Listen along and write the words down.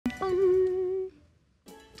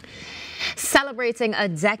Celebrating a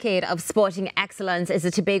decade of sporting excellence is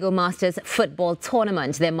the Tobago Masters Football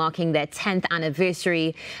Tournament. They're marking their 10th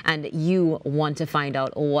anniversary, and you want to find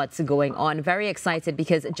out what's going on. Very excited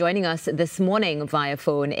because joining us this morning via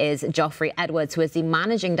phone is Geoffrey Edwards, who is the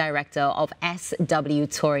Managing Director of SW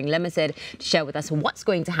Touring Limited, to share with us what's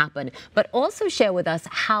going to happen, but also share with us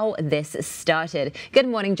how this started. Good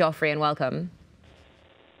morning, Geoffrey, and welcome.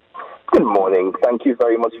 Good morning. Thank you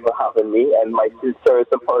very much for having me, and my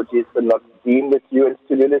sincerest apologies for not being with you in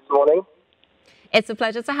studio this morning. It's a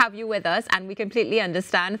pleasure to have you with us, and we completely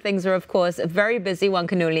understand things are, of course, very busy, one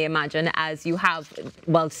can only imagine, as you have,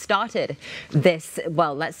 well, started this,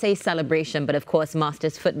 well, let's say celebration, but of course,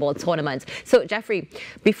 Masters Football Tournament. So, Geoffrey,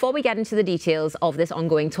 before we get into the details of this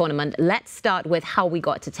ongoing tournament, let's start with how we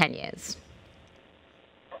got to 10 years.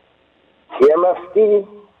 TMFT,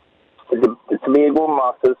 the Tobago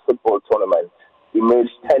Masters Football Tournament,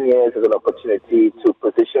 emerged 10 years as an opportunity to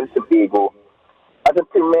position Tobago as a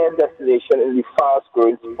premier destination in the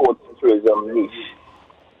fast-growing sports tourism niche.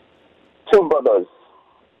 Two brothers,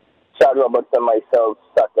 Chad Roberts and myself,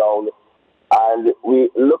 sat down and we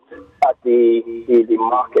looked at the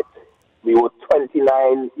market. We were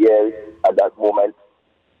 29 years at that moment,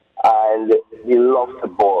 and we loved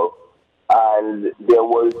football. And there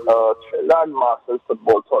was a Trinidad Masters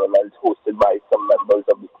Football Tournament hosted by some members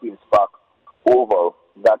of the Queen's Park Oval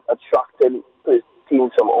that attracted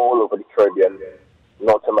teams from all over the Caribbean,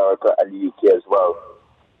 North America, and the UK as well.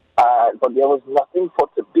 But there was nothing for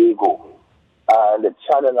Tobago. And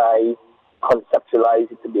Chad and I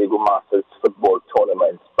conceptualized the Tobago Masters Football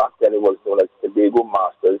Tournament. Back then it was known as Tobago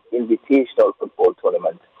Masters Invitational Football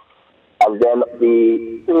Tournament. And then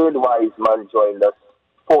the third wise man joined us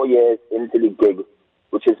 4 years into the gig,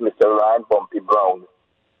 which is Mr. Ryan Bumpy Brown.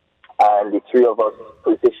 And the three of us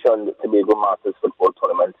positioned the Tobago Masters Football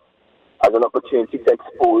Tournament as an opportunity to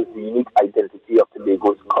expose the unique identity of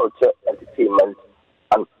Tobago's culture, entertainment,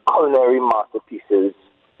 and culinary masterpieces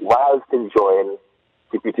whilst enjoying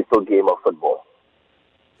the beautiful game of football.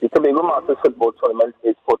 The Tobago Masters Football Tournament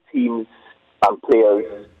is for teams and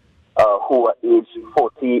players who are aged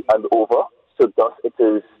 40 and over. So thus it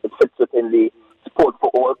fits within the Sport for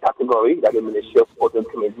All category that the Ministry of Sport and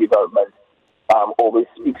Community Development always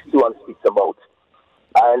speaks to and speaks about.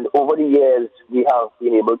 And over the years, we have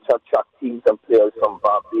been able to attract teams and players from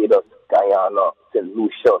Barbados, Guyana, St.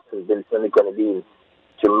 Lucia, St. Vincent and the Grenadines,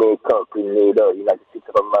 Jamaica, Grenada, United States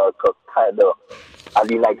of America, Canada, and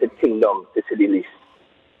the United Kingdom, to say the least.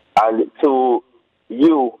 And to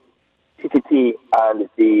you, TTT, and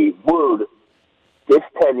the world, this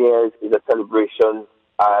 10 years is a celebration,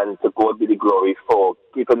 and to God be the glory for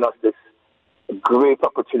giving us this great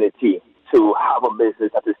opportunity to have a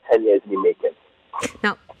business that is 10 years in the making.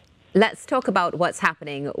 Now, let's talk about what's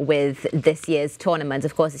happening with this year's tournament.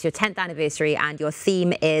 Of course, it's your 10th anniversary and your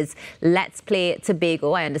theme is Let's Play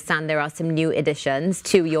Tobago. I understand there are some new additions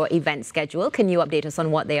to your event schedule. Can you update us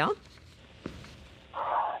on what they are?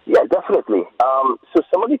 Yeah, definitely. So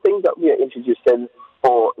some of the things that we are introducing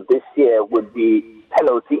for this year would be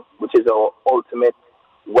Penalty, which is our ultimate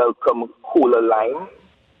welcome cooler line.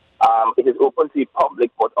 It is open to the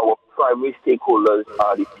public, but our primary stakeholders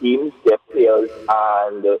are the teams, their players,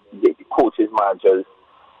 and the coaches, managers,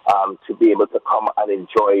 to be able to come and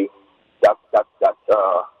enjoy that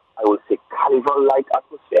I would say carnival-like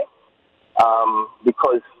atmosphere.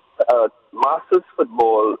 Because Masters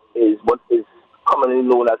football is what is commonly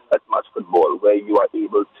known as set match football, where you are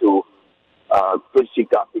able to bridge the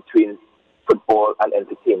gap between football and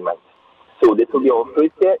entertainment. So this will be our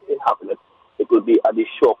first year in having it. It will be at the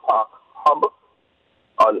Shore Park Hub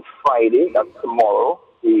on Friday, that's tomorrow,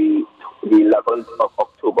 the 11th of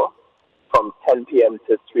October, from 10 p.m.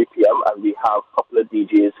 to 3 p.m. And we have a couple of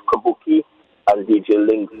DJs, Kabuki and DJ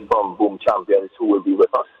Link from Boom Champions, who will be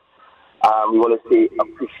with us. We want to say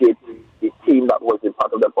appreciate the team that was a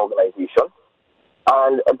part of that organization.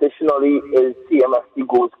 And additionally is CMFT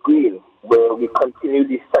Goes Green, where we continue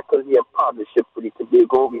the second-year partnership with the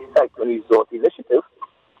Tobago Recycling Resort Initiative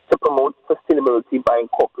to promote sustainability by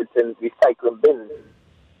incorporating recycling bins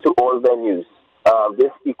to all venues.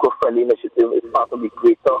 This eco-friendly initiative is part of the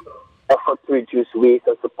greater effort to reduce waste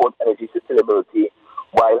and support energy sustainability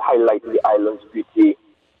while highlighting the island's beauty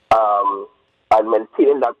and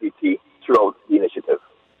maintaining that beauty throughout the initiative.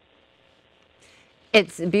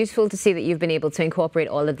 It's beautiful to see that you've been able to incorporate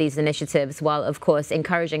all of these initiatives while, of course,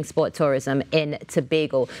 encouraging sport tourism in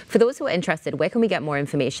Tobago. For those who are interested, where can we get more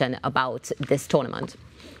information about this tournament?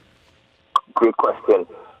 Great question.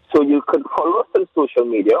 So you can follow us on social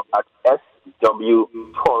media at SW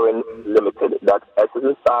Touring Limited. That's S as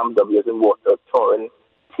in Sam, W as in Water, Touring,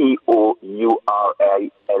 Touring.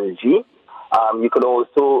 You could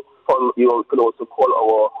also call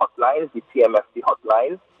our hotline, the TMFT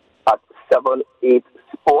hotline, at 78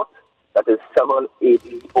 Sport. That is 78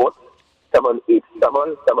 Sport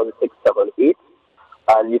 787-7678.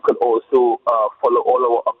 And you can also follow all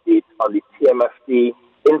our updates on the TMFT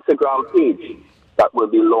Instagram page that will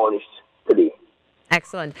be launched today.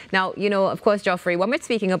 Excellent. Now, you know, of course, Geoffrey, when we're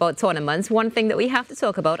speaking about tournaments, one thing that we have to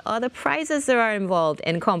talk about are the prizes that are involved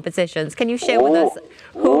in competitions. Can you share with us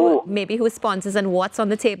who sponsors and what's on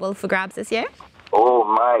the table for grabs this year? Oh,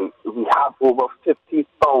 my. We have over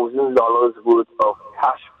 $50,000 worth of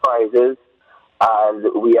cash prizes,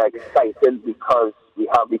 and we are excited because we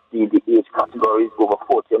have the age categories over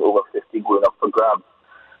 40 and over 50 going up for grabs.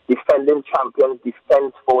 Defending champions,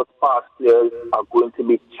 defense force past players are going to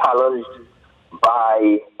be challenged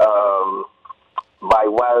by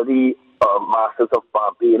Wildy Masters of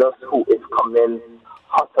Barbados, who is coming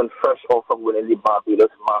hot and fresh off of winning the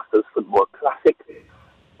Barbados Masters Football Classic.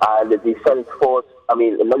 And the defense force,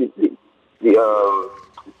 the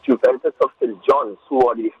Juventus of St. John's, who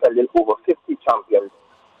are the defending over 50 champions,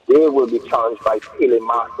 they will be challenged by Pele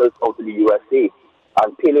Masters of the USA.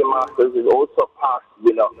 And Pele Masters is also a past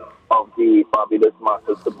winner of the Barbados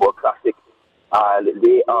Masters Football Classic. And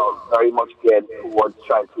they are very much geared towards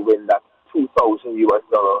trying to win that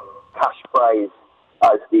 $2,000 cash prize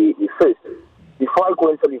as the first. Before I go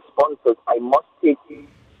into the sponsors, I must take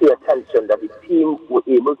the attention that the team were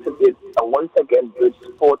able to bid and once again bridge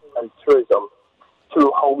sports and tourism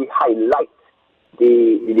through how we highlight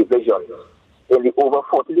the divisions. In the over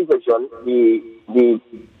 40 division,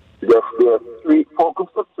 there are four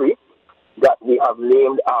groups of three that we have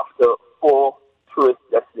named after four tourist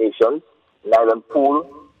destinations: Nyland Pool,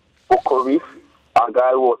 Oko Reef,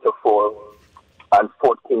 Argyle Waterfall, and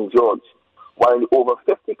Fort King George. While in the over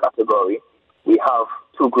 50 category, we have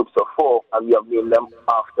two groups of four, and we have named them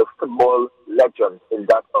after football legends, in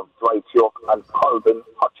that of Dwight York and Colvin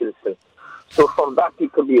Hutchinson. So from that, you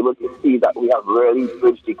can be able to see that we have really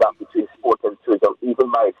bridged the gap between sport and tourism,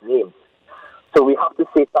 even by its name. So we have to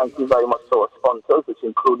say thank you very much to our sponsors, which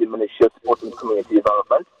include the Ministry of Sport and Community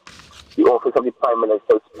Development, the Office of the Prime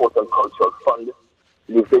Minister's Sport and Cultural Fund,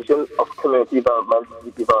 the Division of Community Development,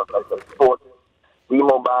 the Development and Sport,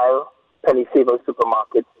 V-Mobile, Penny Savers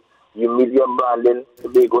Supermarket, Medium Branding,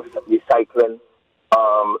 Tobago Recycling,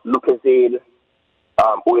 Lucasade,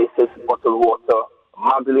 Oasis Bottled Water,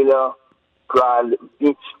 Magdalena Grand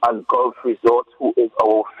Beach and Golf Resort, who is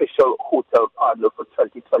our official hotel partner for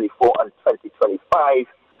 2024 and 2025,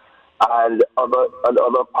 and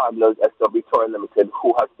other partners, SW Touring Limited,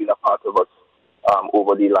 who has been a part of us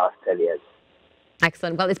over the last 10 years.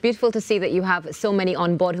 Excellent. Well, it's beautiful to see that you have so many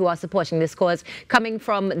on board who are supporting this cause, coming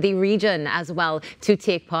from the region as well to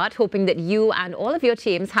take part, hoping that you and all of your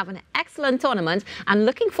teams have an excellent tournament and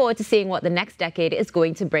looking forward to seeing what the next decade is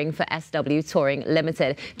going to bring for SW Touring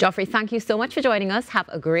Limited. Geoffrey, thank you so much for joining us. Have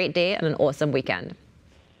a great day and an awesome weekend.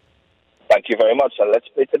 Thank you very much, and let's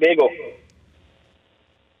play Tobago.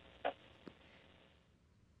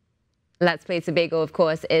 Let's Play Tobago, of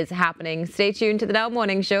course, is happening. Stay tuned to the Now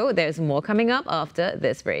Morning Show. There's more coming up after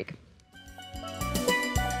this break.